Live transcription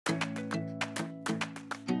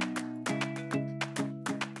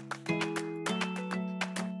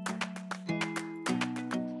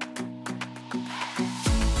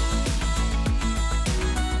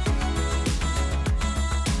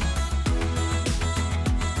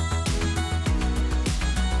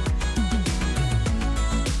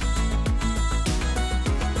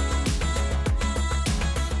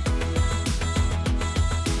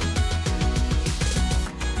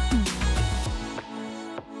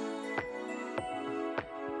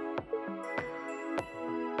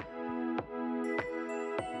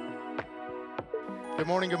Good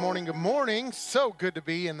morning, good morning, good morning. So good to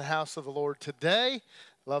be in the house of the Lord today.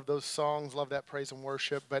 Love those songs, love that praise and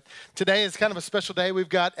worship. But today is kind of a special day. We've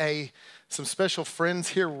got some special friends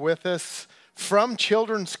here with us from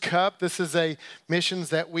Children's Cup. This is a missions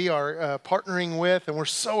that we are partnering with, and we're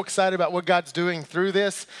so excited about what God's doing through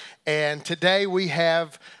this. And today we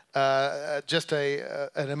have just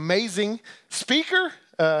an amazing speaker,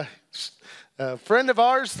 a friend of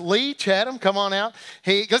ours, Lee Chatham. Come on out.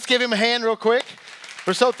 Let's give him a hand real quick.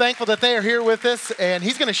 We're so thankful that they are here with us, and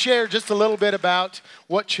he's going to share just a little bit about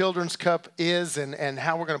what Children's Cup is and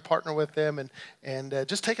how we're going to partner with them, and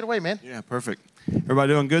just take it away, man. Yeah, perfect.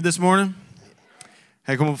 Everybody doing good this morning?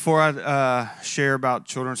 Hey, come on, before I share about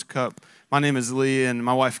Children's Cup, my name is Lee, and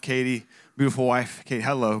my wife, Katie, beautiful wife, Katie,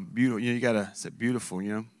 hello, beautiful. You got to say beautiful,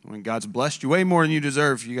 when God's blessed you way more than you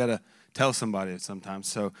deserve, you got to tell somebody it sometimes.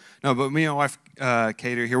 So, no, but me and my wife,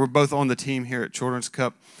 Katie, are here. We're both on the team here at Children's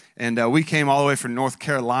Cup. And we came all the way from North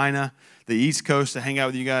Carolina, the East Coast, to hang out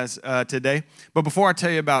with you guys today. But before I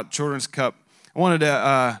tell you about Children's Cup, I wanted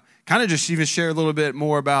to kind of just even share a little bit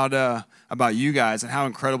more about you guys and how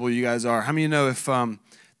incredible you guys are. How many of you know if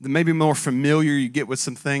maybe more familiar you get with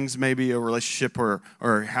some things, maybe a relationship or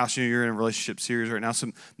house, you're in a relationship series right now.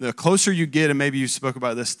 So the closer you get, and maybe you spoke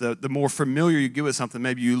about this, the more familiar you get with something,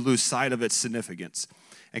 maybe you lose sight of its significance.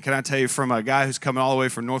 And can I tell you, from a guy who's coming all the way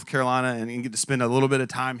from North Carolina and get to spend a little bit of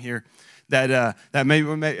time here, that maybe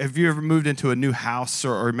have you ever moved into a new house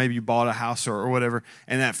or maybe you bought a house or whatever,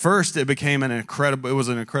 and at first it became an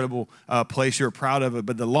incredible place, you're proud of it,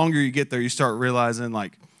 but the longer you get there, you start realizing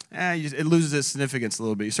it loses its significance a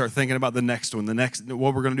little bit. You start thinking about the next one,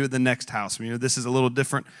 what we're going to do at the next house. This is a little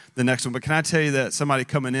different, the next one. But can I tell you that somebody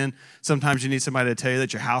coming in, sometimes you need somebody to tell you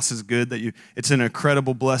that your house is good, that it's an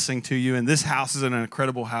incredible blessing to you, and this house is an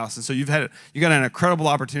incredible house. And so you got an incredible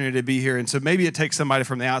opportunity to be here. And so maybe it takes somebody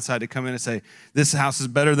from the outside to come in and say, this house is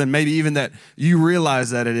better than maybe even that you realize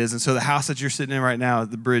that it is. And so the house that you're sitting in right now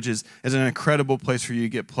at the Bridge is an incredible place for you to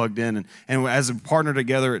get plugged in. And as a partner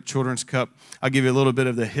together at Children's Cup, I'll give you a little bit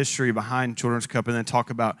of the history behind Children's Cup and then talk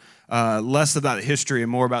about less about the history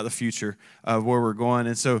and more about the future of where we're going.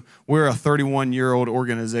 And so we're a 31-year-old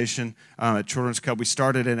organization at Children's Cup. We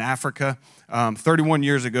started in Africa 31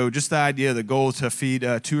 years ago. Just the idea, the goal to feed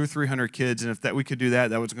 200 or 300 kids, and if we could do that,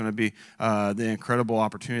 that was going to be the incredible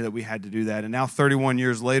opportunity that we had to do that. And now 31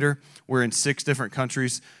 years later, we're in 6 different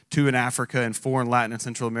countries, 2 in Africa and 4 in Latin and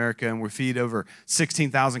Central America, and we feed over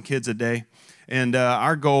 16,000 kids a day. And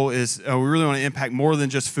our goal is we really want to impact more than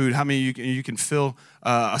just food. How many you can fill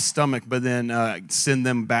a stomach, but then send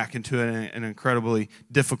them back into an incredibly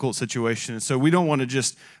difficult situation. And so we don't want to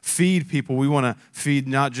just feed people. We want to feed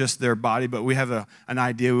not just their body, but we have an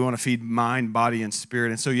idea. We want to feed mind, body, and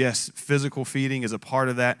spirit. And so, yes, physical feeding is a part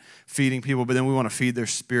of that, feeding people, but then we want to feed their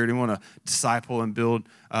spirit. We want to disciple and build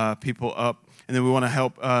people up. And then we want to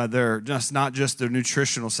help not just their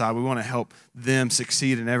nutritional side. We want to help them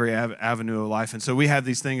succeed in every avenue of life. And so we have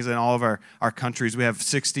these things in all of our countries. We have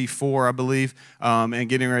 64, I believe, and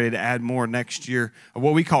getting ready to add more next year,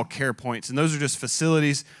 what we call care points. And those are just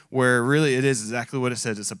facilities where really it is exactly what it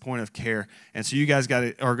says. It's a point of care. And so you guys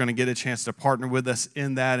are going to get a chance to partner with us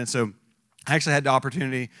in that. And so I actually had the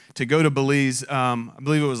opportunity to go to Belize, I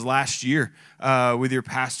believe it was last year, with your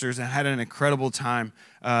pastors, and had an incredible time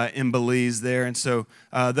in Belize there. And so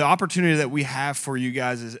the opportunity that we have for you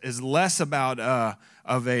guys is less about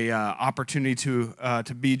of a opportunity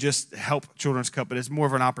to be just help Children's Cup, but it's more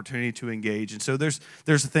of an opportunity to engage. And so there's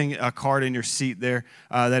a card in your seat there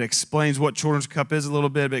that explains what Children's Cup is a little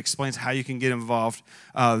bit, but explains how you can get involved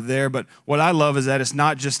there. But what I love is that it's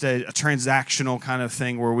not just a transactional kind of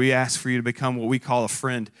thing where we ask for you to become what we call a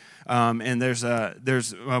friend. And there's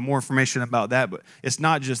more information about that, but it's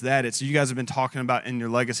not just that. It's you guys have been talking about in your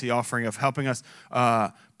legacy offering of helping us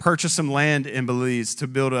purchase some land in Belize to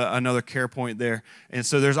build another care point there. And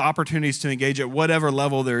so there's opportunities to engage at whatever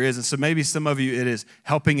level there is. And so maybe some of you, it is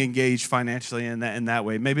helping engage financially in that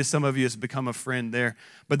way. Maybe some of you, it's become a friend there.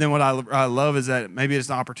 But then what I love is that maybe it's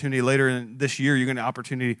an opportunity later in this year, you're going to have an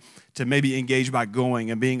opportunity to maybe engage by going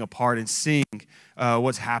and being a part and seeing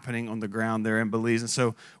what's happening on the ground there in Belize. And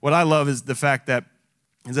so what I love is the fact that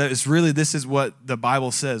it's really, this is what the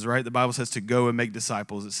Bible says, right? The Bible says to go and make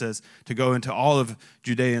disciples. It says to go into all of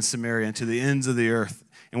Judea and Samaria and to the ends of the earth.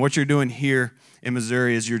 And what you're doing here in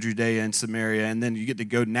Missouri is your Judea and Samaria, and then you get to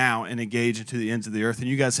go now and engage into the ends of the earth. And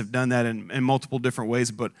you guys have done that in multiple different ways,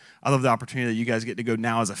 but I love the opportunity that you guys get to go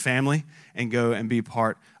now as a family and go and be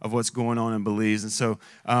part of what's going on in Belize. And so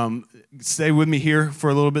stay with me here for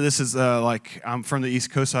a little bit. This is I'm from the East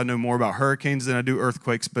Coast, so I know more about hurricanes than I do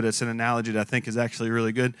earthquakes, but it's an analogy that I think is actually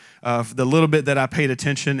really good. The little bit that I paid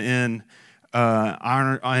attention in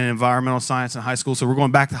honor in environmental science in high school. So we're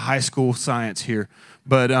going back to high school science here.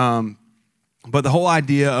 But the whole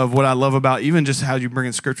idea of what I love about even just how you bring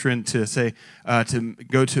in Scripture in to say to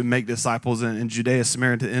go to make disciples in Judea,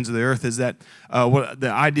 Samaria, to the ends of the earth is that what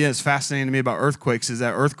the idea is fascinating to me about earthquakes is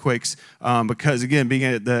that earthquakes, because again, being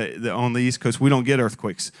at on the East Coast, we don't get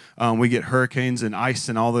earthquakes. We get hurricanes and ice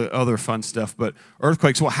and all the other fun stuff. But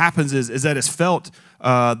earthquakes, what happens is that it's felt.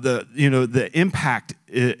 The impact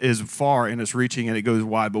is far and it's reaching and it goes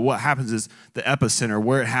wide. But what happens is the epicenter,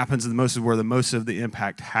 where it happens the most, is where the most of the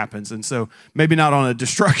impact happens. And so maybe not on a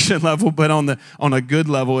destruction level, but on a good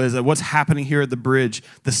level, is that what's happening here at the bridge,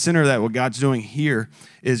 the center of that, what God's doing here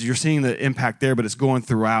is you're seeing the impact there, but it's going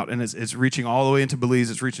throughout and it's reaching all the way into Belize.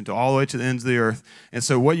 It's reaching all the way to the ends of the earth. And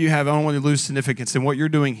so what you have, I don't want to lose significance. And what you're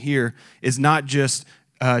doing here is not just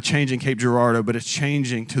changing Cape Girardeau, but it's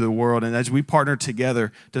changing to the world. And as we partner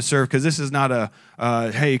together to serve, because this is not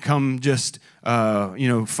hey, come just,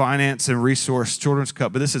 finance and resource Children's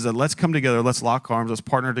Cup, but this is let's come together, let's lock arms, let's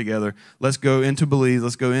partner together, let's go into Belize,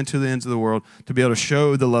 let's go into the ends of the world to be able to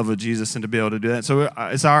show the love of Jesus and to be able to do that. So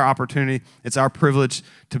it's our opportunity, it's our privilege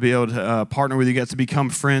to be able to partner with you guys, to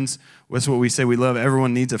become friends. That's what we say. We love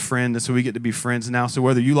everyone needs a friend, and so we get to be friends now. So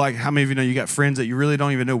whether you how many of you know you got friends that you really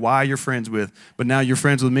don't even know why you're friends with, but now you're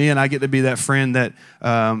friends with me, and I get to be that friend that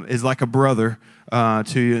is like a brother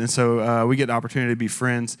to you. And so we get the opportunity to be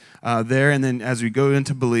friends there. And then as we go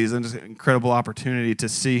into Belize, it's an incredible opportunity to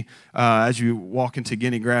see as you walk into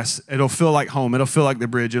Guinea Grass, it'll feel like home. It'll feel like the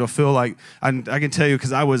bridge. It'll feel like, I can tell you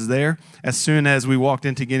because I was there, as soon as we walked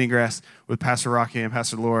into Guinea Grass with Pastor Rocky and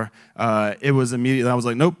Pastor Laura, it was immediately, I was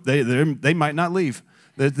like, nope, they might not leave.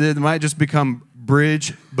 They might just become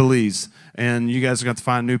Bridge Belize. And you guys are going to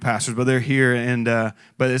find new pastors, but they're here. And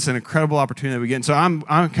but it's an incredible opportunity that we get. And so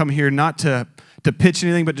I'm coming here not to pitch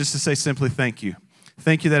anything, but just to say simply thank you.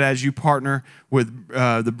 Thank you that as you partner with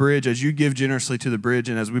the bridge, as you give generously to the bridge,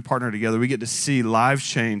 and as we partner together, we get to see lives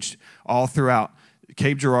changed all throughout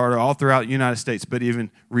Cape Girardeau, all throughout the United States, but even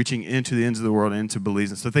reaching into the ends of the world and into Belize.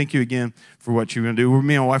 And so thank you again for what you're going to do.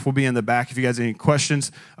 Me and my wife will be in the back if you guys have any questions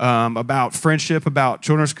about friendship, about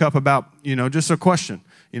Children's Cup, about, just a question.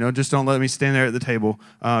 Just don't let me stand there at the table.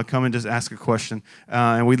 Come and just ask a question.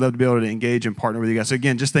 And we'd love to be able to engage and partner with you guys. So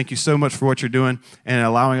again, just thank you so much for what you're doing and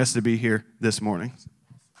allowing us to be here this morning.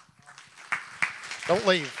 Don't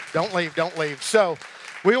leave. So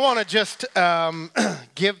we want to just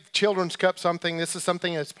give Children's Cup something. This is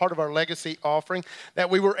something that's part of our legacy offering that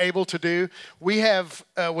we were able to do. We have,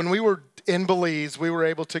 when we were in Belize, we were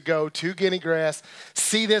able to go to Guinea Grass,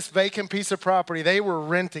 see this vacant piece of property. They were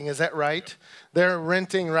renting, is that right? They're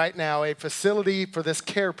renting right now a facility for this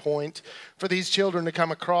care point for these children to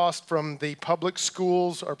come across from the public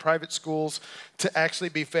schools or private schools to actually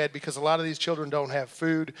be fed, because a lot of these children don't have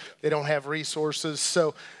food, they don't have resources.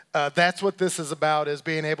 So that's what this is about, is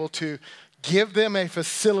being able to give them a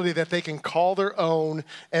facility that they can call their own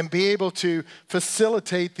and be able to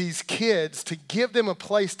facilitate these kids, to give them a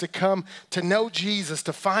place to come to know Jesus,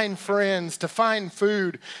 to find friends, to find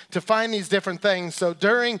food, to find these different things. So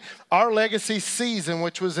during our legacy season,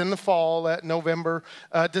 which was in the fall, at November,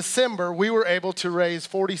 December, we were able to raise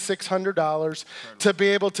 $4,600 to be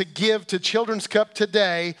able to give to Children's Cup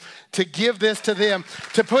today, to give this to them,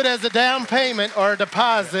 to put as a down payment or a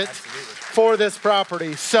deposit for this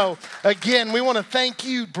property. So again, we want to thank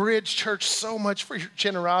you, Bridge Church, so much for your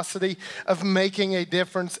generosity of making a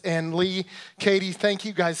difference. And Lee, Katie, thank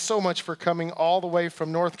you guys so much for coming all the way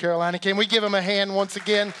from North Carolina. Can we give them a hand once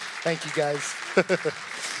again? Thank you, guys.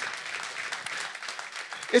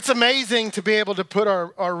 It's amazing to be able to put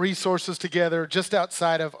our resources together just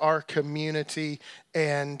outside of our community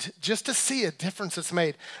and just to see a difference it's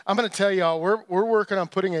made. I'm going to tell y'all, we're working on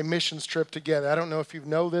putting a missions trip together. I don't know if you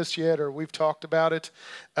know this yet or we've talked about it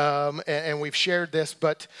and we've shared this,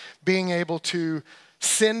 but being able to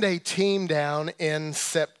send a team down in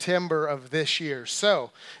September of this year.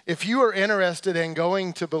 So if you are interested in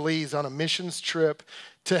going to Belize on a missions trip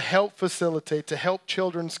to help facilitate, to help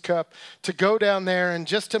Children's Cup, to go down there and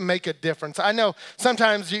just to make a difference. I know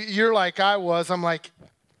sometimes you're like I was. I'm like,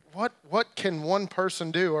 what can one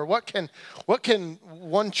person do, or what can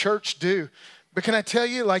one church do? But can I tell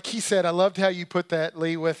you, like he said, I loved how you put that,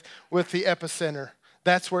 Lee, with the epicenter.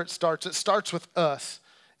 That's where it starts. It starts with us.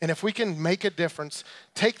 And if we can make a difference,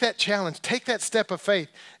 take that challenge, take that step of faith.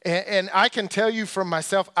 And I can tell you from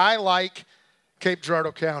myself, I like Cape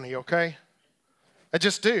Girardeau County, okay? I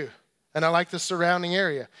just do. And I like the surrounding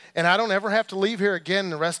area. And I don't ever have to leave here again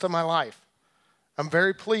the rest of my life. I'm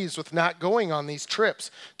very pleased with not going on these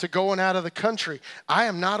trips, to going out of the country. I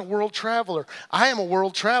am not a world traveler. I am a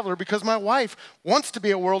world traveler because my wife wants to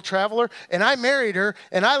be a world traveler, and I married her,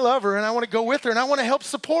 and I love her, and I want to go with her, and I want to help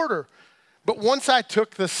support her. But once I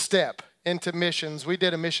took the step into missions, we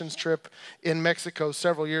did a missions trip in Mexico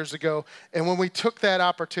several years ago, and when we took that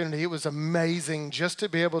opportunity, it was amazing just to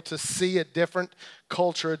be able to see a different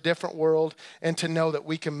culture, a different world, and to know that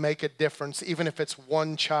we can make a difference, even if it's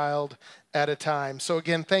one child at a time. So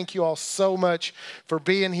again, thank you all so much for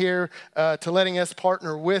being here, to letting us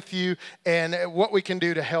partner with you, and what we can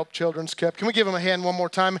do to help Children's Cup. Can we give them a hand one more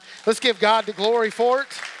time? Let's give God the glory for it.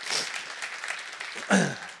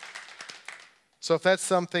 So if that's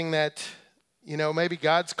something that, maybe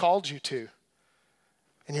God's called you to,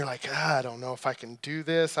 and you're like, I don't know if I can do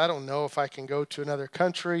this. I don't know if I can go to another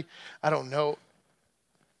country. I don't know.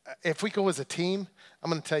 If we go as a team, I'm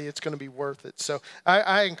going to tell you it's going to be worth it. So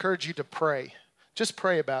I encourage you to pray. Just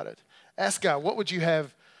pray about it. Ask God, what would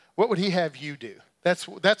He have you do?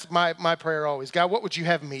 That's my prayer always. God, what would you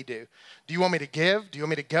have me do? Do you want me to give? Do you want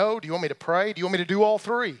me to go? Do you want me to pray? Do you want me to do all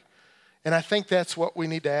three? And I think that's what we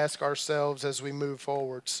need to ask ourselves as we move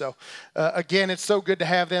forward. So, again, it's so good to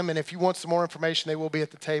have them. And if you want some more information, they will be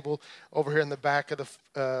at the table over here in the back of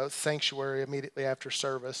the sanctuary immediately after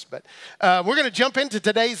service. But we're going to jump into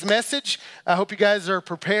today's message. I hope you guys are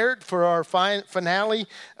prepared for our finale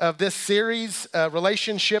of this series,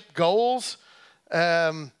 Relationship Goals.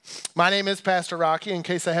 My name is Pastor Rocky. In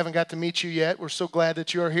case I haven't got to meet you yet, we're so glad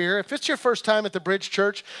that you're here. If it's your first time at the Bridge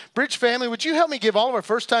Church, Bridge family, would you help me give all of our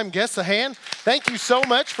first-time guests a hand? Thank you so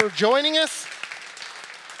much for joining us.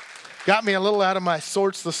 Got me a little out of my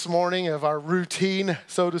sorts this morning of our routine,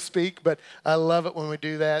 so to speak, but I love it when we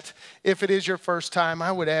do that. If it is your first time,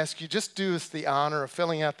 I would ask you, just do us the honor of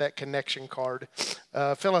filling out that connection card.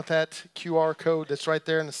 Fill out that QR code that's right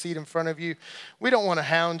there in the seat in front of you. We don't want to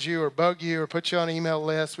hound you or bug you or put you on an email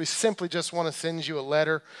list. We simply just want to send you a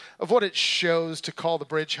letter of what it shows to call the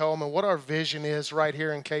Bridge home and what our vision is right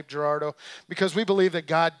here in Cape Girardeau, because we believe that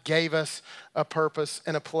God gave us a purpose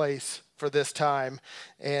and a place for this time,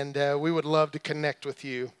 and we would love to connect with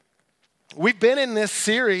you. We've been in this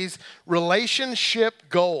series, Relationship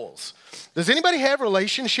Goals. Does anybody have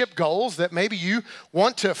relationship goals that maybe you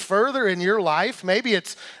want to further in your life? Maybe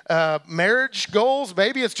it's marriage goals.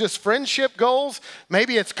 Maybe it's just friendship goals.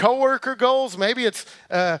 Maybe it's coworker goals. Maybe it's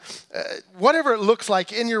whatever it looks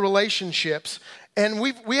like in your relationships. And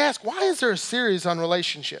we ask, why is there a series on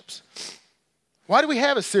relationships? Why do we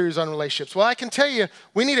have a series on relationships? Well, I can tell you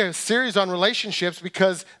we need a series on relationships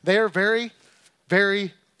because they are very,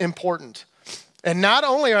 very important. And not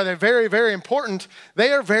only are they very, very important,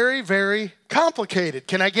 they are very, very complicated.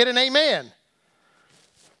 Can I get an amen?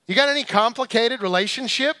 You got any complicated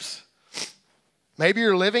relationships? Maybe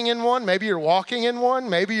you're living in one. Maybe you're walking in one.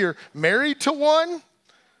 Maybe you're married to one.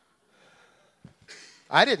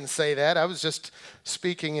 I didn't say that. I was just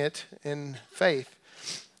speaking it in faith.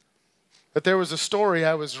 But there was a story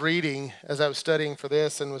I was reading as I was studying for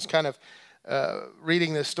this, and was kind of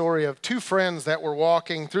reading this story of two friends that were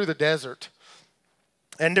walking through the desert.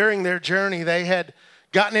 And during their journey, they had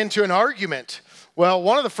gotten into an argument. Well,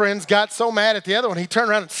 one of the friends got so mad at the other one, he turned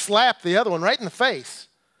around and slapped the other one right in the face.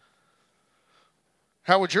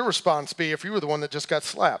 How would your response be if you were the one that just got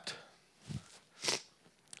slapped?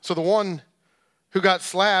 So the one who got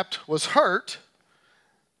slapped was hurt,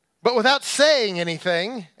 but without saying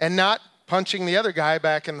anything and not punching the other guy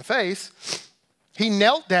back in the face, he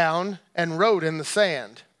knelt down and wrote in the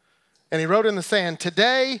sand. And he wrote in the sand,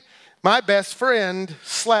 "Today, my best friend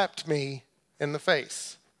slapped me in the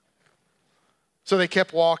face." So they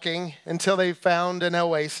kept walking until they found an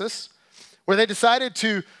oasis where they decided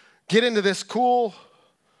to get into this cool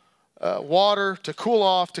water to cool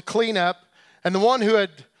off, to clean up. And the one who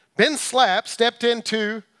had been slapped stepped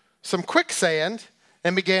into some quicksand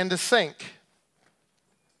and began to sink.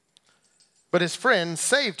 But his friend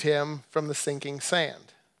saved him from the sinking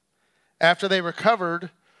sand. After they recovered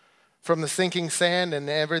from the sinking sand and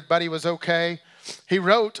everybody was okay, he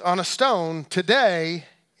wrote on a stone, today,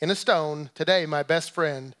 my best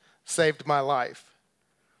friend saved my life.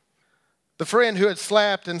 The friend who had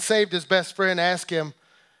slapped and saved his best friend asked him,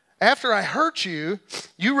 after I hurt you,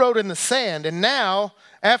 you wrote in the sand, and now,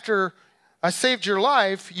 after I saved your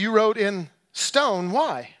life, you wrote in stone.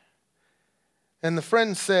 Why? And the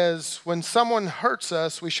friend says, when someone hurts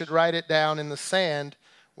us, we should write it down in the sand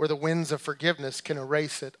where the winds of forgiveness can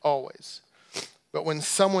erase it always. But when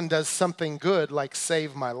someone does something good, like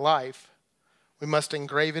save my life, we must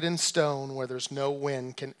engrave it in stone where there's no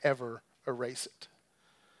wind can ever erase it.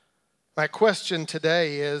 My question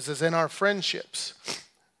today is in our friendships,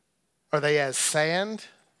 Are they as sand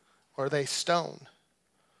or are they stone?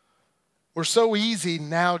 We're so easy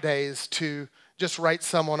nowadays to just write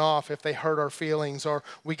someone off if they hurt our feelings or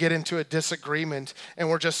we get into a disagreement, and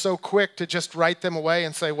we're just so quick to just write them away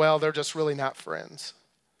and say, well, they're just really not friends.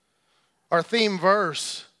 Our theme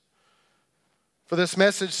verse for this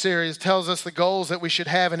message series tells us the goals that we should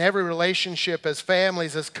have in every relationship as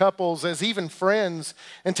families, as couples, as even friends.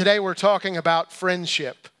 And today we're talking about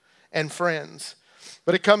friendship and friends.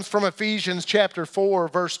 But it comes from Ephesians chapter 4,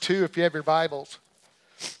 verse 2, if you have your Bibles.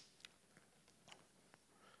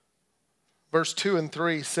 Verse 2 and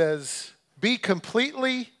 3 says, be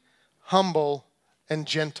completely humble and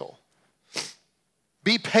gentle.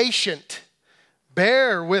 Be patient.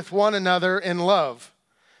 Bear with one another in love.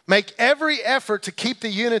 Make every effort to keep the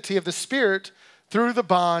unity of the Spirit through the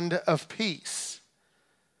bond of peace.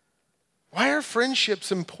 Why are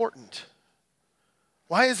friendships important?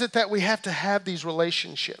 Why is it that we have to have these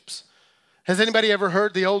relationships? Has anybody ever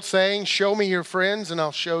heard the old saying, show me your friends and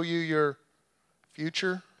I'll show you your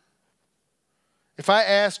future? If I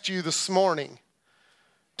asked you this morning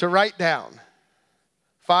to write down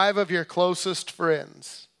 5 of your closest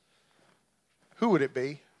friends, who would it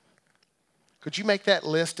be? Could you make that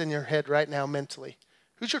list in your head right now mentally?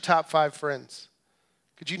 Who's your top 5 friends?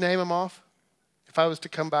 Could you name them off if I was to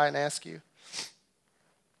come by and ask you?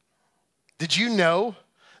 Did you know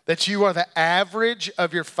that you are the average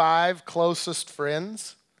of your 5 closest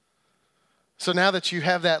friends? So now that you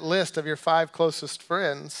have that list of your 5 closest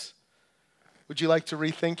friends, would you like to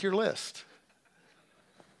rethink your list?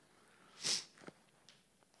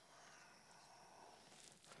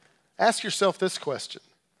 Ask yourself this question.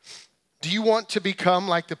 Do you want to become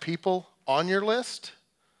like the people on your list?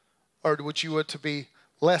 Or would you want to be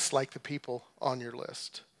less like the people on your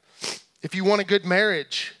list? If you want a good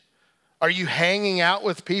marriage, are you hanging out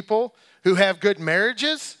with people who have good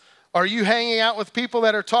marriages? Are you hanging out with people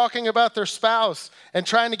that are talking about their spouse and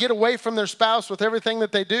trying to get away from their spouse with everything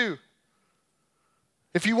that they do?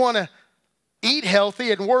 If you want to eat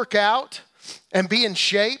healthy and work out and be in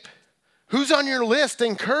shape, who's on your list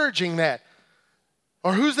encouraging that?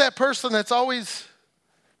 Or who's that person that's always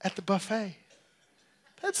at the buffet?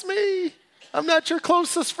 That's me. I'm not your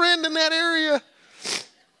closest friend in that area.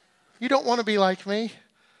 You don't want to be like me.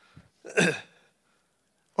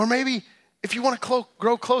 Or maybe if you want to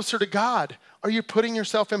grow closer to God, are you putting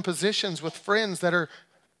yourself in positions with friends that are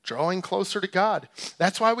drawing closer to God?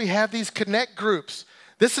 That's why we have these connect groups.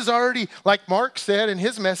 This is already, like Mark said in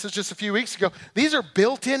his message just a few weeks ago, these are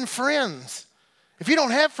built-in friends. If you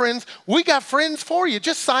don't have friends, we got friends for you.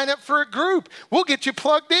 Just sign up for a group. We'll get you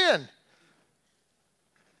plugged in.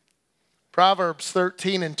 Proverbs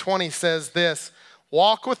 13 and 20 says this,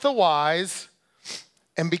 walk with the wise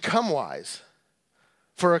and become wise.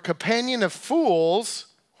 For a companion of fools,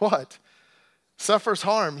 what? Suffers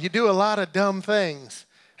harm. You do a lot of dumb things.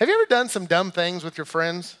 Have you ever done some dumb things with your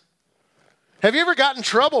friends? Have you ever gotten in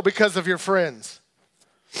trouble because of your friends?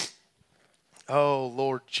 Oh,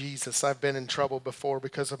 Lord Jesus, I've been in trouble before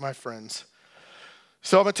because of my friends.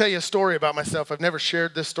 So I'm going to tell you a story about myself. I've never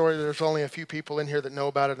shared this story. There's only a few people in here that know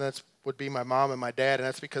about it, and that would be my mom and my dad, and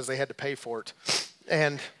that's because they had to pay for it.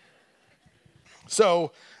 And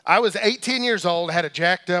so I was 18 years old, had a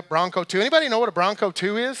jacked up Bronco 2. Anybody know what a Bronco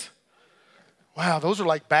 2 is? Wow, those are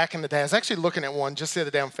like back in the day. I was actually looking at one just the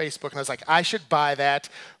other day on Facebook, and I was like, I should buy that.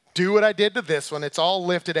 Do what I did to this one. It's all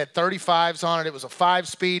lifted at 35s on it. It was a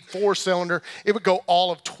 5-speed, 4-cylinder. It would go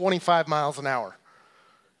all of 25 miles an hour.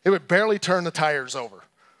 It would barely turn the tires over,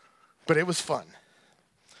 but it was fun.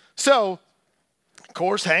 So, of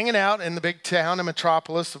course, hanging out in the big town and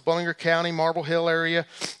metropolis of Bollinger County, Marble Hill area,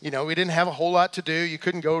 we didn't have a whole lot to do. You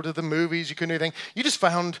couldn't go to the movies. You couldn't do anything. You just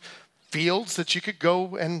found fields that you could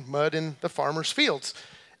go and mud in the farmers' fields.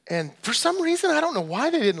 And for some reason, I don't know why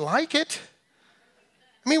they didn't like it.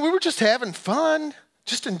 I mean, we were just having fun,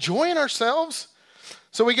 just enjoying ourselves.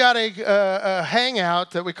 So we got a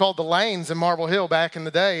hangout that we called the Lanes in Marble Hill back in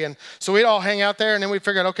the day. And so we'd all hang out there, and then we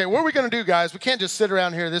figured, okay, what are we going to do, guys? We can't just sit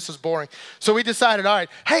around here. This is boring. So we decided, all right,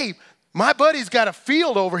 hey, my buddy's got a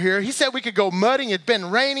field over here. He said we could go mudding. It's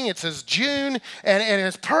been raining. It says June, and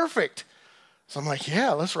it's perfect. So I'm like,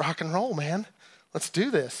 yeah, let's rock and roll, man. Let's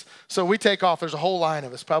do this. So we take off. There's a whole line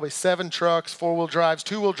of us, probably 7 trucks, 4-wheel drives,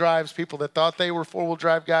 2-wheel drives, people that thought they were 4-wheel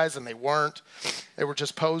drive guys, and they weren't. They were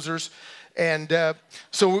just posers. And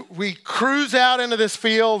so we cruise out into this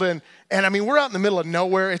field, and And I mean, we're out in the middle of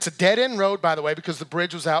nowhere. It's a dead-end road, by the way, because the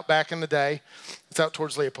bridge was out back in the day. It's out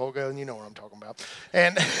towards Leopoldo, and you know what I'm talking about.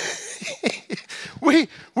 And we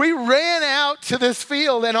ran out to this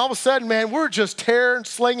field, and all of a sudden, man, we're just tearing,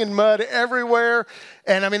 slinging mud everywhere.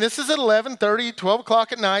 And I mean, this is at 11:30, 12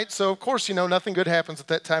 o'clock at night. So, of course, you know, nothing good happens at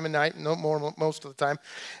that time of night, no more most of the time.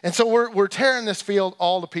 And so we're tearing this field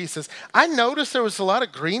all to pieces. I noticed there was a lot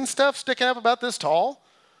of green stuff sticking up about this tall.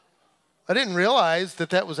 I didn't realize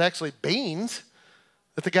that that was actually beans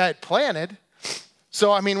that the guy had planted.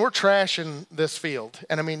 So, I mean, we're trashing this field.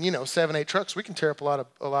 And I mean, you know, 7, 8 trucks, we can tear up a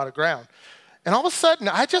lot of ground. And all of a sudden,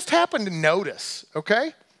 I just happened to notice,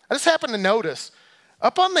 okay? I just happened to notice.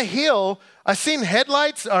 Up on the hill, I seen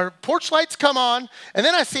headlights, or porch lights come on, and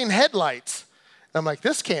then I seen headlights. And I'm like,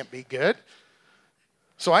 this can't be good.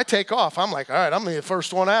 So I take off. I'm like, all right, I'm going to be the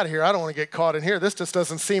first one out of here. I don't want to get caught in here. This just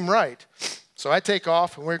doesn't seem right. So I take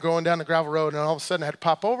off, and we're going down the gravel road, and all of a sudden I had to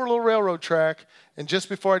pop over a little railroad track, and just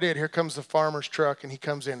before I did, here comes the farmer's truck, and he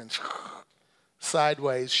comes in and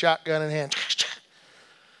sideways, shotgun in hand.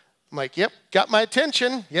 I'm like, yep, got my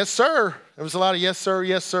attention. Yes, sir. There was a lot of yes, sir,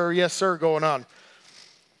 yes, sir, yes, sir going on.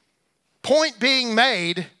 Point being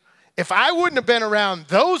made, if I wouldn't have been around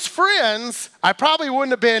those friends, I probably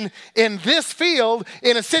wouldn't have been in this field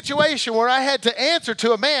in a situation where I had to answer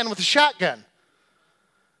to a man with a shotgun.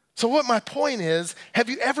 So what my point is, have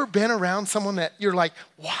you ever been around someone that you're like,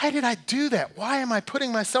 why did I do that? Why am I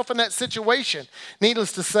putting myself in that situation?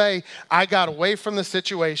 Needless to say, I got away from the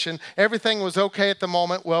situation. Everything was okay at the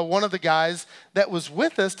moment. Well, one of the guys that was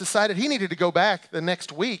with us decided he needed to go back the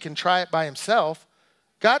next week and try it by himself.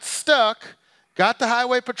 Got stuck, got the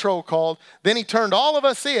highway patrol called. Then he turned all of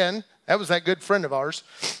us in. That was that good friend of ours.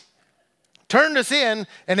 Turned us in,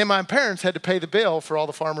 and then my parents had to pay the bill for all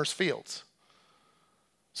the farmers' fields.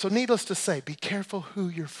 So needless to say, be careful who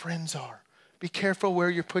your friends are. Be careful where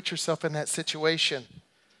you put yourself in that situation.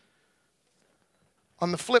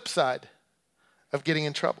 On the flip side of getting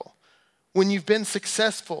in trouble, when you've been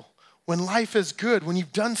successful, when life is good, when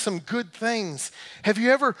you've done some good things, have you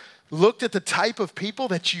ever looked at the type of people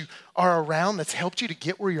that you are around that's helped you to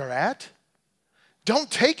get where you're at? Don't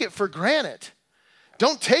take it for granted.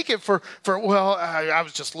 Don't take it for well, I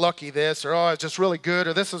was just lucky this, or oh, I was just really good,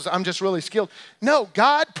 or I'm just really skilled. No,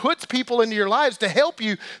 God puts people into your lives to help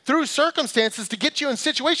you through circumstances, to get you in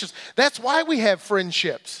situations. That's why we have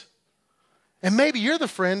friendships. And maybe you're the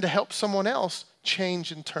friend to help someone else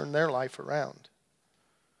change and turn their life around.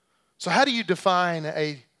 So how do you define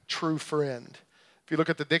a true friend? If you look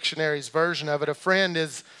at the dictionary's version of it, a friend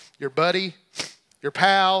is your buddy, your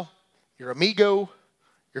pal, your amigo,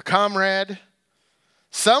 your comrade,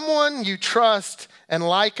 someone you trust and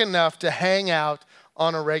like enough to hang out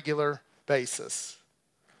on a regular basis.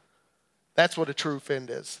 That's what a true friend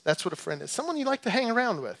is. That's what a friend is. Someone you like to hang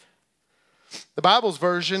around with. The Bible's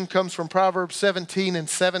version comes from Proverbs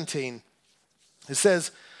 17:17. It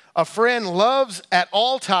says, a friend loves at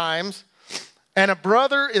all times, and a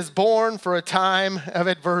brother is born for a time of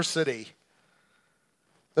adversity.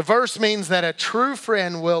 The verse means that a true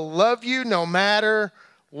friend will love you no matter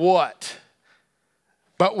what.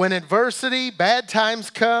 But when adversity, bad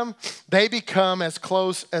times come, they become as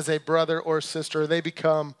close as a brother or sister. They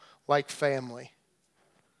become like family.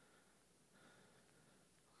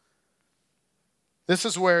 This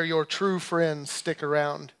is where your true friends stick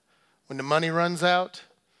around. When the money runs out,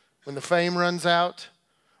 when the fame runs out,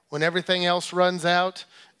 when everything else runs out,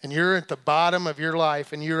 and you're at the bottom of your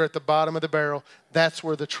life and you're at the bottom of the barrel, that's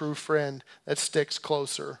where the true friend that sticks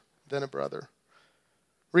closer than a brother.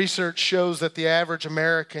 Research shows that the average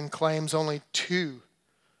American claims only two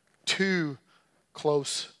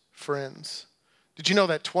close friends. Did you know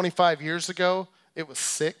that 25 years ago, it was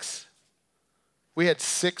 6? We had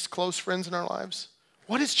 6 close friends in our lives.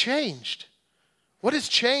 What has changed? What has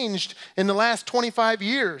changed in the last 25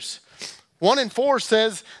 years? 1 in 4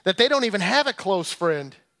 says that they don't even have a close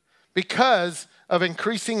friend because of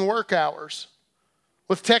increasing work hours.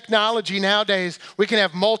 With technology nowadays, we can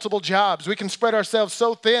have multiple jobs. We can spread ourselves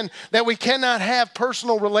so thin that we cannot have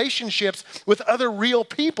personal relationships with other real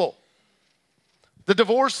people. The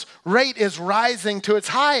divorce rate is rising to its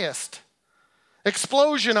highest.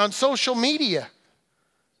 Explosion on social media.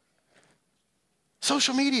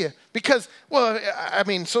 Social media, because, well, I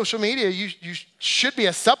mean, social media, you should be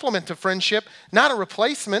a supplement to friendship, not a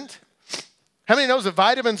replacement. How many knows that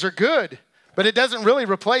vitamins are good, but it doesn't really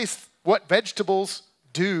replace what vegetables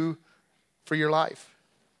do for your life?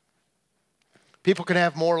 People can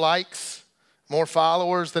have more likes, more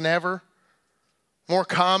followers than ever, more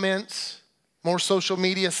comments, more social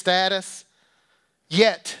media status,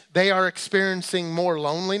 yet they are experiencing more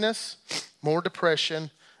loneliness, more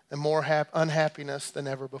depression, and more unhappiness than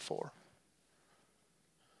ever before.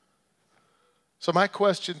 So my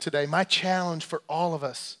question today, my challenge for all of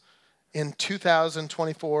us in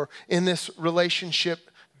 2024 in this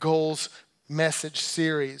relationship goals message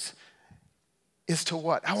series is to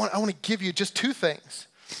what? I want to give you just two things.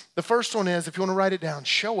 The first one is, if you want to write it down,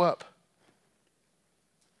 show up.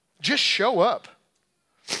 Just show up.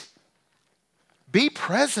 Be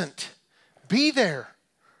present. Be there.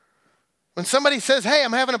 When somebody says, hey,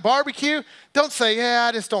 I'm having a barbecue, don't say, yeah,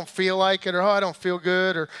 I just don't feel like it, or oh, I don't feel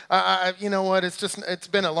good, or you know what, it's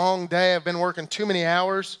been a long day, I've been working too many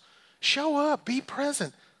hours. Show up, be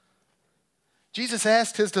present. Jesus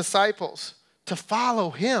asked his disciples to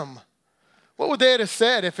follow him. What would they have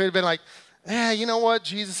said if it had been like, yeah, you know what,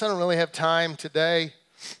 Jesus, I don't really have time today.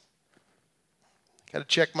 Got to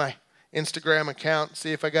check my Instagram account,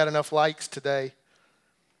 see if I got enough likes today.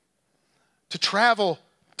 To travel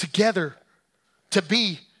together, to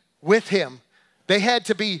be with him. They had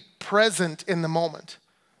to be present in the moment.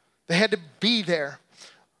 They had to be there.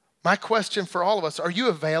 My question for all of us, are you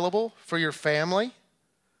available for your family?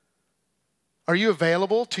 Are you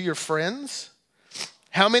available to your friends?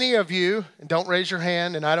 How many of you, and don't raise your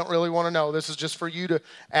hand, and I don't really want to know, this is just for you to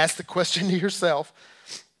ask the question to yourself.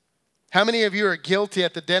 How many of you are guilty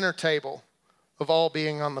at the dinner table of all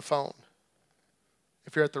being on the phone?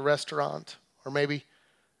 If you're at the restaurant, or maybe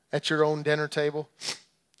at your own dinner table,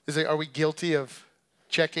 are we guilty of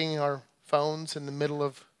checking our phones in the middle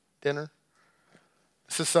of dinner?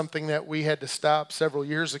 This is something that we had to stop several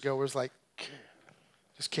years ago. It was like,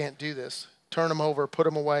 just can't do this. Turn them over, put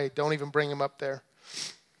them away. Don't even bring them up there.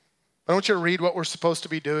 I want you to read what we're supposed to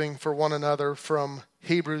be doing for one another from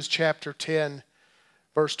Hebrews chapter 10,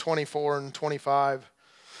 verse 24 and 25.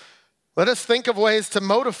 Let us think of ways to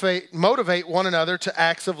motivate one another to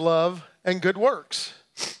acts of love and good works.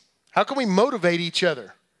 How can we motivate each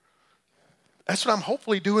other? That's what I'm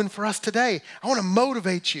hopefully doing for us today. I want to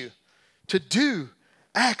motivate you to do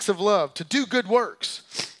acts of love, to do good works.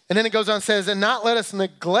 And then it goes on and says, and not let us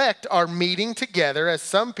neglect our meeting together as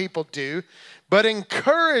some people do, but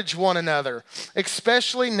encourage one another,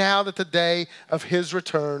 especially now that the day of his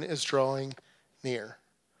return is drawing near.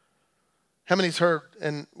 How many's heard,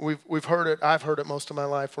 and we've heard it, I've heard it most of my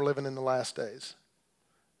life, we're living in the last days.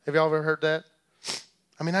 Have y'all ever heard that?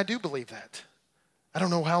 I mean, I do believe that. I don't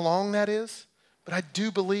know how long that is, but I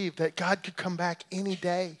do believe that God could come back any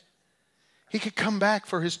day. He could come back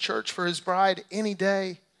for his church, for his bride any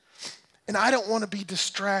day. And I don't want to be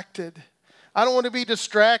distracted. I don't want to be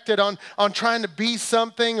distracted on trying to be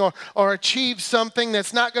something or achieve something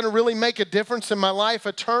that's not going to really make a difference in my life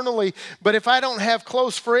eternally. But if I don't have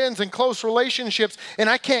close friends and close relationships and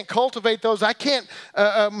I can't cultivate those, I can't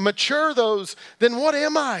mature those, then what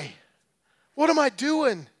am I? What am I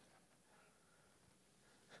doing?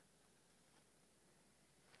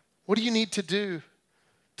 What do you need to do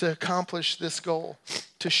to accomplish this goal,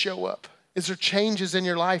 to show up? Is there changes in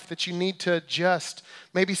your life that you need to adjust?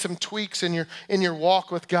 Maybe some tweaks in your walk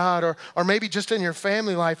with God, or maybe just in your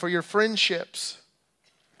family life or your friendships.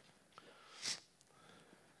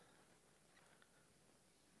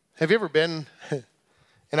 Have you ever been,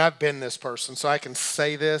 and I've been this person, so I can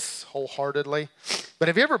say this wholeheartedly, but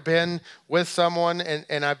have you ever been with someone,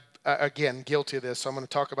 and I've, again, guilty of this, so I'm going to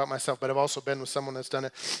talk about myself, but I've also been with someone that's done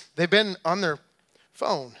it. They've been on their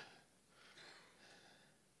phone.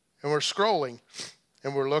 And we're scrolling,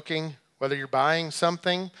 and we're looking, whether you're buying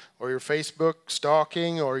something, or you're Facebook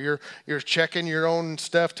stalking, or you're checking your own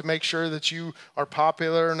stuff to make sure that you are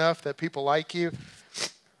popular enough that people like you.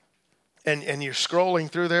 And you're scrolling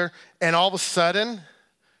through there, and all of a sudden,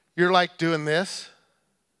 you're like doing this.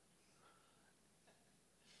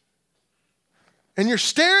 And you're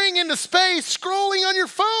staring into space, scrolling on your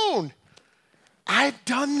phone. I've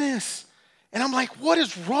done this. And I'm like, what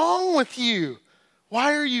is wrong with you?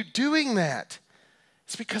 Why are you doing that?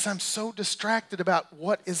 It's because I'm so distracted about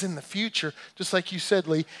what is in the future, just like you said,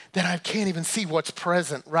 Lee, that I can't even see what's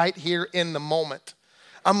present right here in the moment.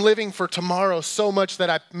 I'm living for tomorrow so much that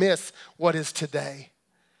I miss what is today.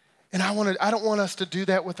 And I don't want us to do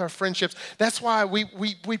that with our friendships. That's why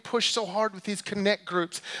we push so hard with these connect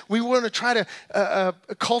groups. We want to try to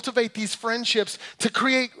cultivate these friendships to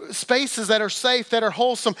create spaces that are safe, that are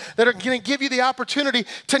wholesome, that are going to give you the opportunity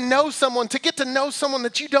to know someone, to get to know someone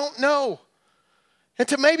that you don't know. And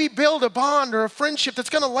to maybe build a bond or a friendship that's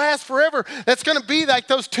going to last forever. That's going to be like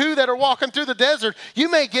those two that are walking through the desert. You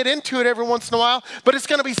may get into it every once in a while, but it's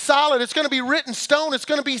going to be solid. It's going to be written stone. It's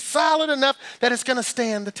going to be solid enough that it's going to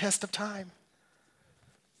stand the test of time.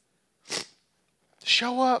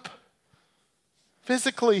 Show up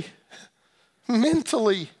physically,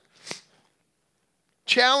 mentally.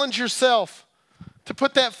 Challenge yourself to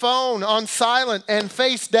put that phone on silent and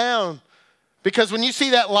face down. Because when you see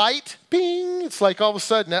that light, bing, it's like all of a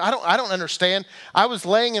sudden, I don't understand. I was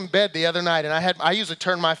laying in bed the other night, and I usually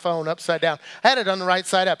turn my phone upside down. I had it on the right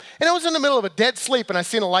side up. And I was in the middle of a dead sleep, and I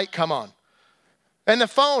seen a light come on. And the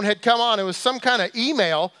phone had come on. It was some kind of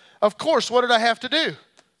email. Of course, what did I have to do?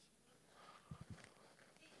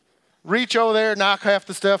 Reach over there, knock half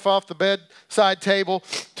the stuff off the bedside table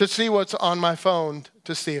to see what's on my phone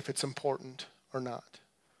to see if it's important or not.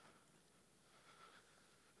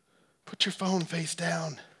 Put your phone face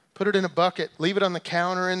down. Put it in a bucket. Leave it on the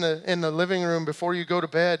counter in the living room before you go to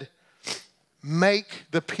bed. Make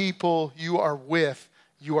the people you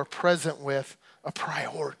are present with, a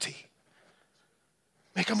priority.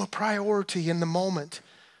 Make them a priority in the moment.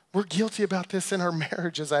 We're guilty about this in our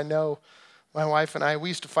marriages, I know. My wife and I, we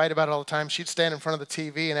used to fight about it all the time. She'd stand in front of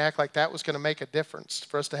the TV and act like that was going to make a difference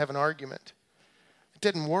for us to have an argument. It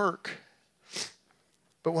didn't work.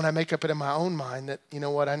 But when I make up it in my own mind that, you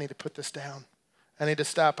know what, I need to put this down. I need to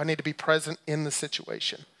stop. I need to be present in the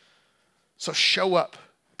situation. So show up.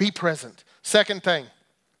 Be present. Second thing,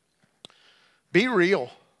 be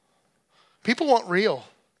real. People want real.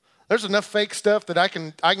 There's enough fake stuff that I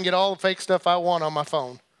can get all the fake stuff I want on my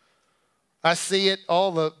phone. I see it,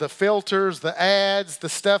 all the filters, the ads, the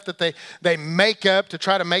stuff that they make up to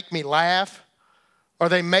try to make me laugh, or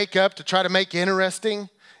they make up to try to make interesting.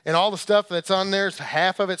 And all the stuff that's on there,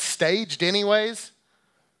 half of it's staged anyways.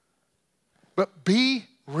 But be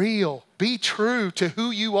real. Be true to who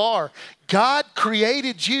you are. God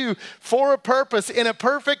created you for a purpose in a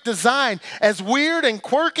perfect design. As weird and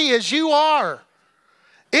quirky as you are,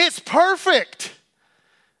 it's perfect.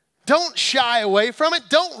 Don't shy away from it.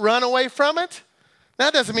 Don't run away from it.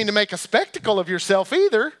 That doesn't mean to make a spectacle of yourself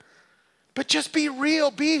either. But just be real.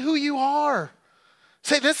 Be who you are.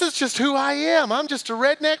 Say, this is just who I am. I'm just a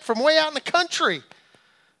redneck from way out in the country.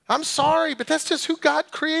 I'm sorry, but that's just who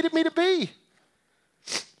God created me to be.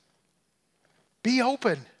 Be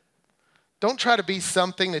open. Don't try to be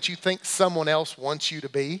something that you think someone else wants you to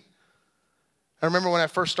be. I remember when I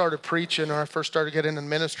first started preaching or I first started getting into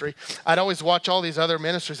ministry, I'd always watch all these other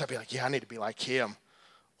ministers. I'd be like, yeah, I need to be like him.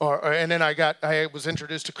 And then I was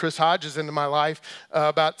introduced to Chris Hodges into my life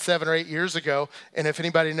about 7 or 8 years ago. And if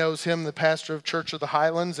anybody knows him, the pastor of Church of the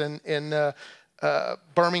Highlands in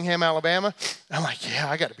Birmingham, Alabama, I'm like, yeah,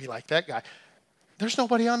 I got to be like that guy. There's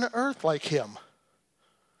nobody on the earth like him.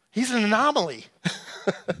 He's an anomaly.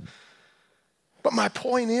 But my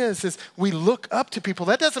point is we look up to people.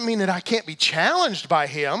 That doesn't mean that I can't be challenged by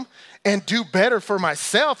him and do better for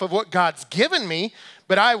myself of what God's given me,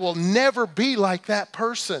 but I will never be like that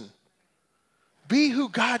person. Be who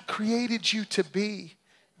God created you to be.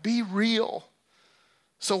 Be real.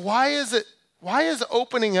 So why is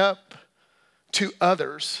opening up to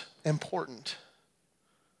others important?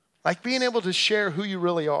 Like being able to share who you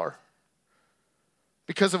really are.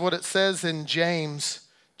 Because of what it says in James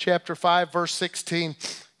chapter 5, verse 16,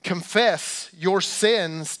 confess your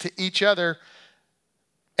sins to each other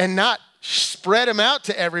and not spread them out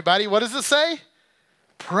to everybody. What does it say?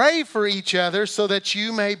 Pray for each other so that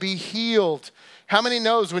you may be healed. How many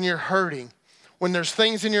knows when you're hurting, when there's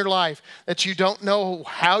things in your life that you don't know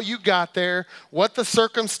how you got there, what the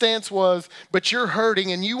circumstance was, but you're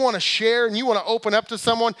hurting and you want to share and you want to open up to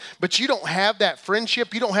someone, but you don't have that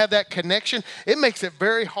friendship, you don't have that connection. It makes it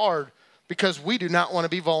very hard because we do not want to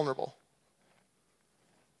be vulnerable.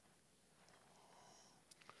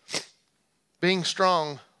 Being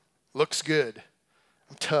strong looks good.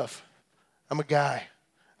 I'm tough. I'm a guy.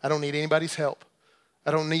 I don't need anybody's help.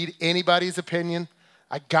 I don't need anybody's opinion.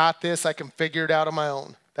 I got this. I can figure it out on my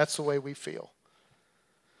own. That's the way we feel.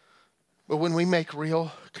 But when we make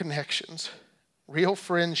real connections, real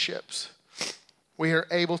friendships, we are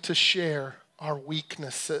able to share our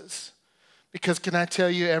weaknesses. Because can I tell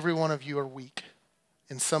you, every one of you are weak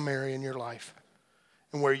in some area in your life.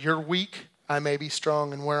 And where you're weak, I may be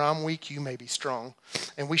strong. And where I'm weak, you may be strong.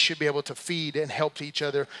 And we should be able to feed and help each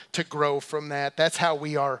other to grow from that. That's how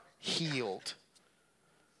we are healed.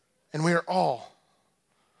 And we're all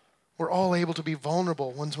able to be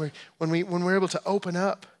vulnerable when we're able to open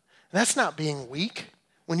up. That's not being weak.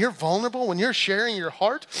 When you're vulnerable, when you're sharing your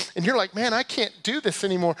heart, and you're like, man, I can't do this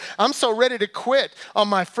anymore. I'm so ready to quit on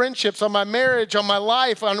my friendships, on my marriage, on my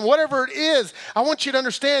life, on whatever it is. I want you to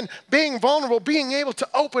understand being vulnerable, being able to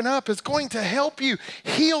open up is going to help you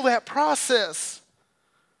heal that process.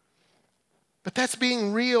 But that's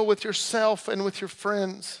being real with yourself and with your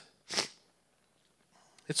friends.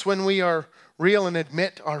 It's when we are real and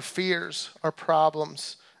admit our fears, our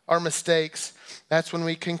problems, our mistakes. That's when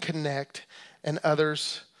we can connect and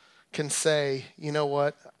others can say, you know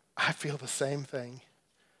what, I feel the same thing.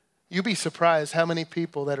 You'd be surprised how many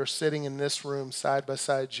people that are sitting in this room side by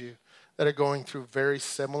side you that are going through very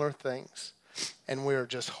similar things, and we're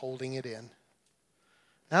just holding it in.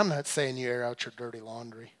 Now, I'm not saying you air out your dirty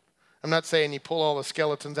laundry. I'm not saying you pull all the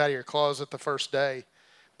skeletons out of your closet the first day.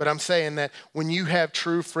 But I'm saying that when you have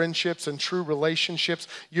true friendships and true relationships,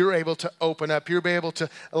 you're able to open up. You're able to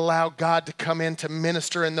allow God to come in to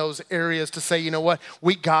minister in those areas, to say, you know what,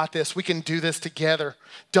 we got this. We can do this together.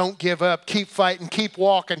 Don't give up. Keep fighting. Keep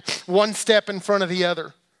walking. One step in front of the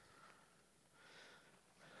other.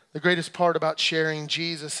 The greatest part about sharing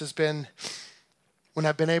Jesus has been when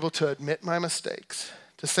I've been able to admit my mistakes,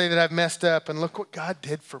 to say that I've messed up, and look what God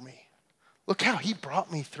did for me. Look how he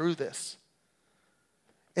brought me through this.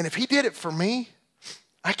 And if he did it for me,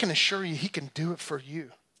 I can assure you he can do it for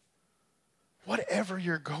you. Whatever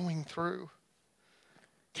you're going through,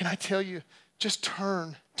 can I tell you, just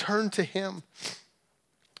turn to him.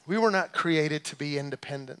 We were not created to be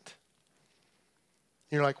independent.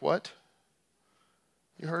 You're like, what?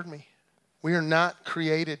 You heard me. We are not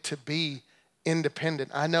created to be independent.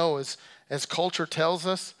 I know as culture tells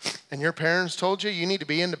us, and your parents told you need to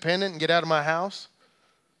be independent and get out of my house.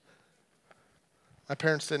 My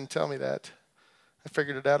parents didn't tell me that. I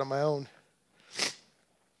figured it out on my own.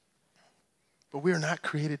 But we are not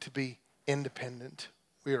created to be independent.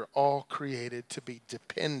 We are all created to be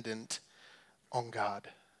dependent on God.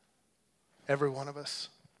 Every one of us.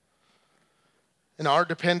 And our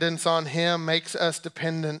dependence on him makes us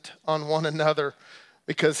dependent on one another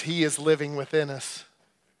because he is living within us.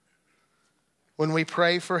 When we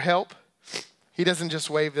pray for help, he doesn't just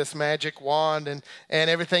wave this magic wand and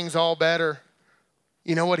everything's all better.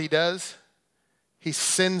 You know what he does? He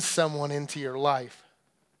sends someone into your life.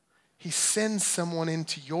 He sends someone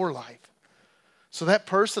into your life. So that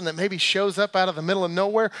person that maybe shows up out of the middle of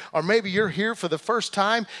nowhere, or maybe you're here for the first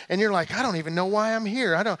time and you're like, I don't even know why I'm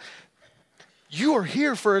here. You are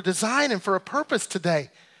here for a design and for a purpose today.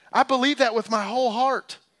 I believe that with my whole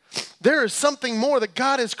heart. There is something more that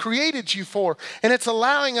God has created you for, and it's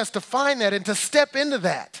allowing us to find that and to step into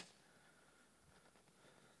that.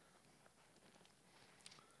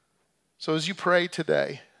 So as you pray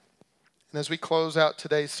today, and as we close out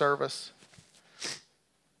today's service, I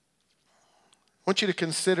want you to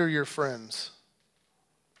consider your friends.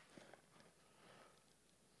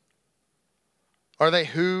 Are they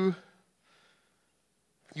who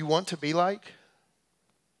you want to be like?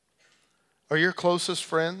 Are your closest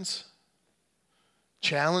friends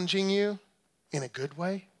challenging you in a good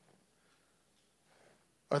way?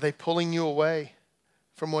 Are they pulling you away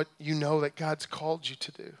from what you know that God's called you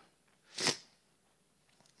to do?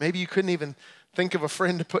 Maybe you couldn't even think of a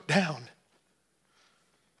friend to put down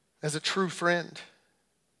as a true friend.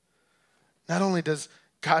 Not only does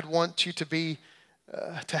God want you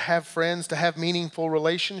to have friends, to have meaningful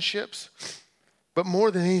relationships, but more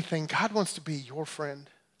than anything, God wants to be your friend.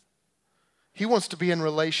 He wants to be in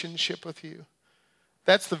relationship with you.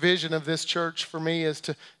 That's the vision of this church for me, is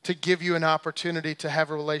to give you an opportunity to have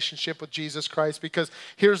a relationship with Jesus Christ. Because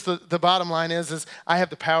here's the bottom line is I have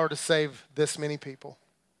the power to save this many people.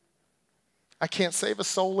 I can't save a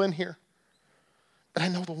soul in here, but I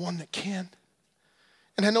know the one that can.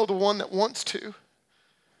 And I know the one that wants to.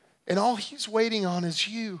 And all he's waiting on is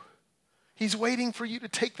you. He's waiting for you to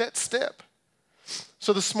take that step.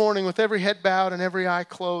 So this morning, with every head bowed and every eye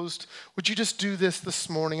closed, would you just do this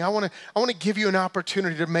morning? I want to give you an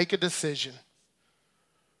opportunity to make a decision.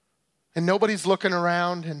 And nobody's looking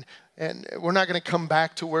around, and we're not going to come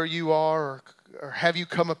back to where you are or have you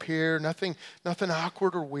come up here. Nothing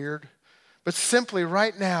awkward or weird. But simply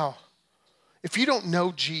right now, if you don't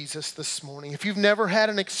know Jesus this morning, if you've never had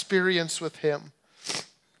an experience with him,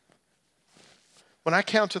 when I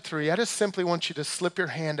count to 3, I just simply want you to slip your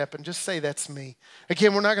hand up and just say, that's me.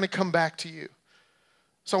 Again, we're not going to come back to you.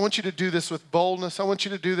 So I want you to do this with boldness. I want you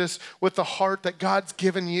to do this with the heart that God's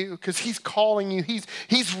given you, because he's calling you.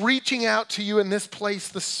 He's reaching out to you in this place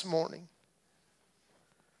this morning.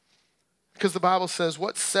 Because the Bible says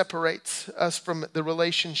what separates us from the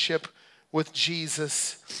relationship with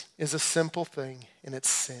Jesus is a simple thing, and it's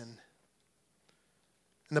sin.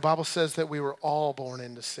 And the Bible says that we were all born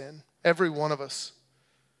into sin. Every one of us.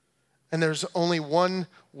 And there's only one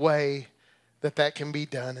way that can be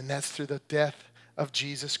done, and that's through the death of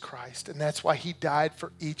Jesus Christ. And that's why he died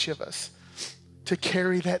for each of us, to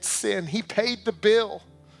carry that sin. He paid the bill.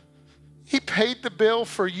 He paid the bill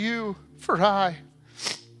for you, for I.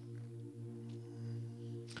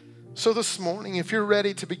 So this morning, if you're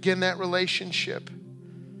ready to begin that relationship,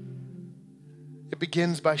 it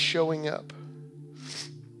begins by showing up.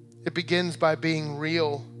 It begins by being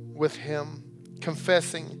real with him,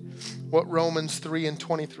 confessing what Romans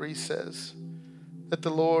 3:23 says,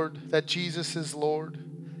 that Jesus is Lord,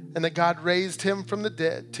 and that God raised him from the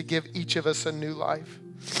dead to give each of us a new life.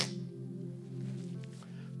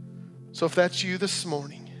 So if that's you this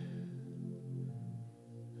morning,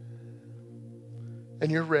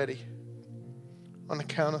 and you're ready, on the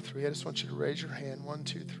count of 3, I just want you to raise your hand. 1,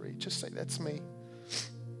 2, 3. Just say, that's me.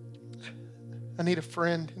 I need a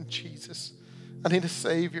friend in Jesus. I need a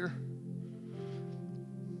Savior.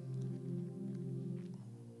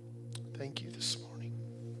 Thank you this morning.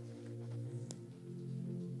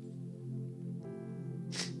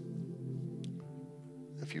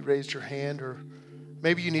 If you raised your hand, or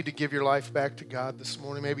maybe you need to give your life back to God this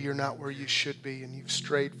morning. Maybe you're not where you should be and you've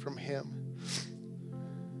strayed from him.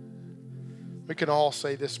 We can all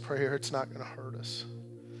say this prayer. It's not going to hurt us.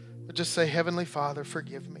 But just say, Heavenly Father,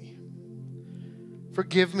 forgive me.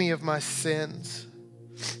 Forgive me of my sins.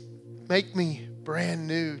 Make me brand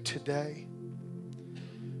new today.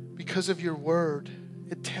 Because of your word,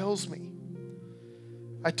 it tells me.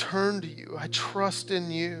 I turn to you. I trust in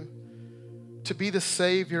you to be the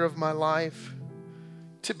Savior of my life,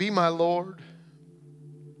 to be my Lord.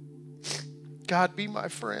 God, be my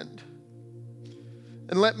friend.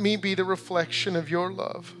 And let me be the reflection of your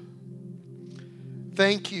love.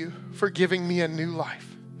 Thank you for giving me a new life.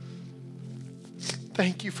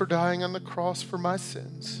 Thank you for dying on the cross for my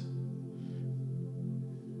sins.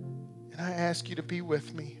 And I ask you to be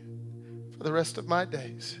with me for the rest of my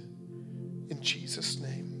days. In Jesus'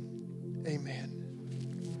 name, amen.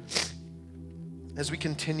 As we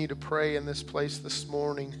continue to pray in this place this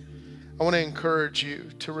morning, I want to encourage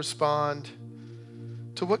you to respond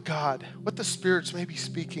to what the Spirit's may be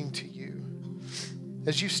speaking to you.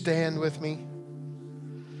 As you stand with me,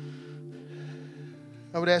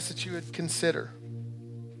 I would ask that you would consider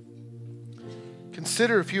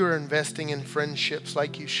if you are investing in friendships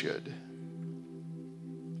like you should.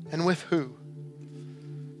 And with who?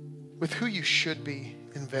 With who you should be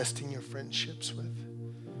investing your friendships with.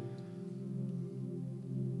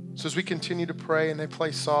 So as we continue to pray and they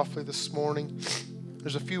play softly this morning,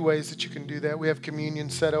 there's a few ways that you can do that. We have communion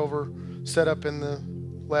set up in the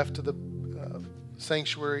left of the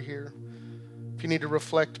sanctuary here. If you need to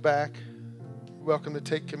reflect back, you're welcome to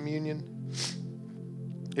take communion.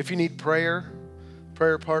 If you need prayer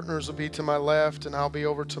partners will be to my left and I'll be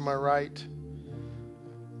over to my right.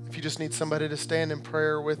 If you just need somebody to stand in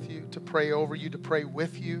prayer with you, to pray over you, to pray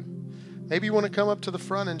with you, maybe you want to come up to the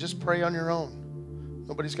front and just pray on your own.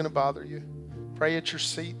 Nobody's going to bother you. Pray at your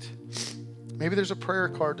seat. Maybe there's a prayer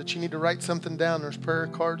card that you need to write something down. There's prayer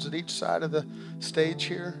cards at each side of the stage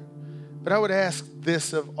here. But I would ask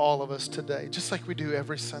this of all of us today, just like we do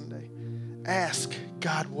every Sunday. Ask,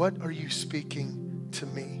 God, what are you speaking to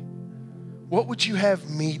me? What would you have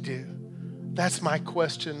me do? That's my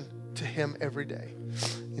question to him every day.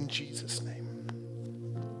 In Jesus' name.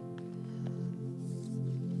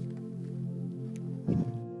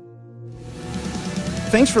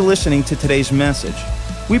 Thanks for listening to today's message.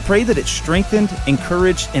 We pray that it strengthened,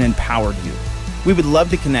 encouraged, and empowered you. We would love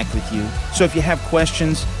to connect with you, so if you have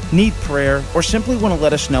questions, need prayer, or simply want to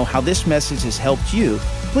let us know how this message has helped you,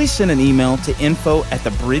 please send an email to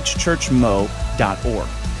info@thebridgechurchmo.org.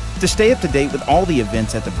 To stay up to date with all the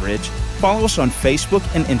events at The Bridge, follow us on Facebook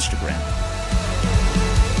and Instagram.